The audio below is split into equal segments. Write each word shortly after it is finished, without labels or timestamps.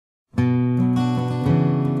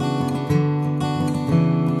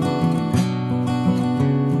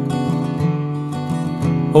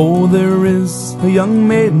Oh, there is a young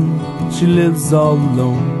maiden, she lives all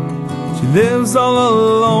alone. She lives all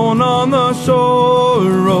alone on the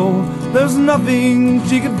shore. Oh, there's nothing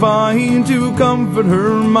she can find to comfort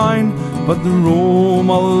her mind but to roam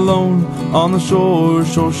all alone on the shore,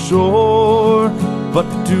 shore, shore. But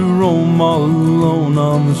to roam all alone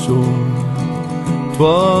on the shore.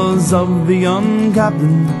 'Twas of the young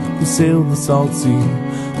captain who sailed the salt sea.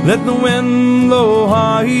 Let the wind blow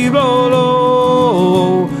high, blow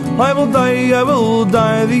low. I will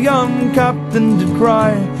die, the young captain did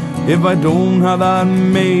cry, if I don't have that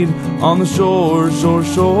maid on the shore, shore,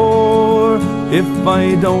 shore. If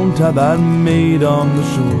I don't have that maid on the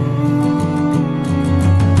shore.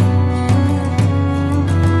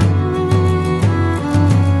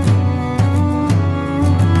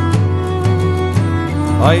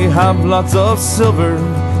 I have lots of silver,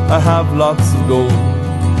 I have lots of gold,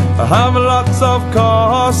 I have lots of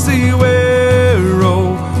costly ware.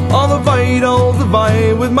 Oh, all the vitals to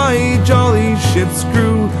buy with my jolly ship's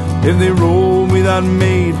crew, if they row me that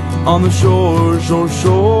maid on the shore, shore,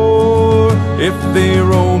 shore. If they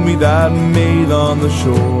row me that maid on the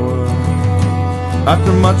shore.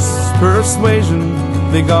 After much persuasion,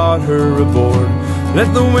 they got her aboard.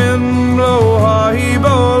 Let the wind blow high,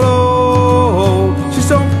 blow low. She's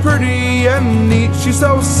so pretty and neat, she's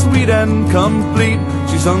so sweet and complete.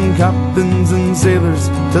 She sung captains and sailors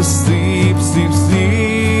to sleep, sleep,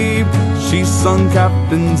 sleep. She sung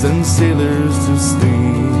captains and sailors to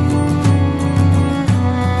sleep.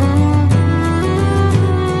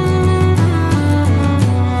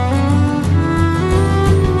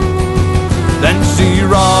 Then she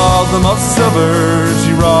robbed them of silver,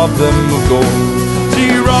 she robbed them of gold, she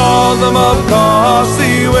robbed them of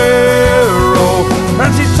costly ware. Oh,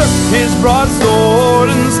 and she took his broadsword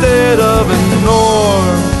instead of an oar,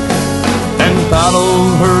 and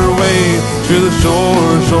paddled her way to the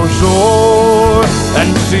shore, shore, shore. And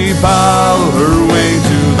she paddled her way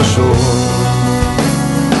to the shore.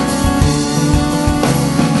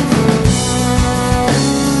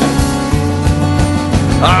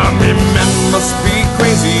 Ah, me men must be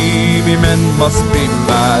crazy, me men must be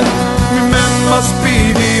mad, me men must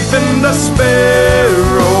be deep in despair.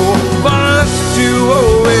 Oh, but I left you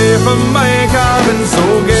away from my cabin so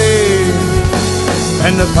gay,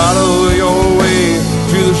 and to paddle your way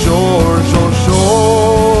to the shore, shore,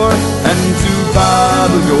 shore. And to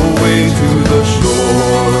paddle your way to the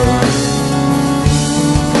shore.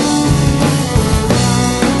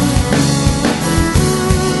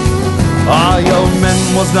 Ah, your man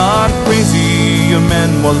was not crazy, your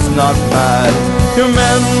man was not mad, your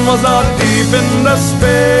man was not deep in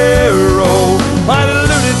despair. Oh, I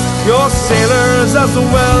deluded your sailors as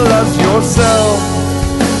well as yourself.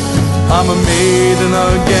 I'm a maiden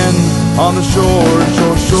again on the shore,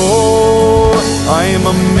 shore, shore. I am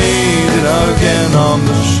a maiden again on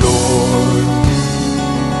the shore.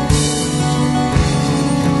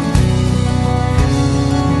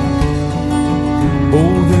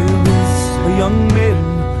 Oh, there is a young maiden,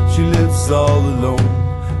 she lives all alone.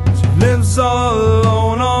 She lives all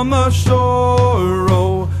alone on the shore.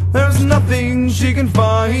 Oh, there's nothing she can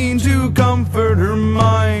find to comfort her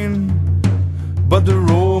mind but to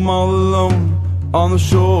roam all alone on the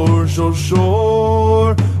shore, shore,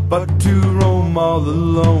 shore. But to roam all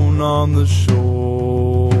alone on the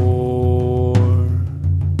shore.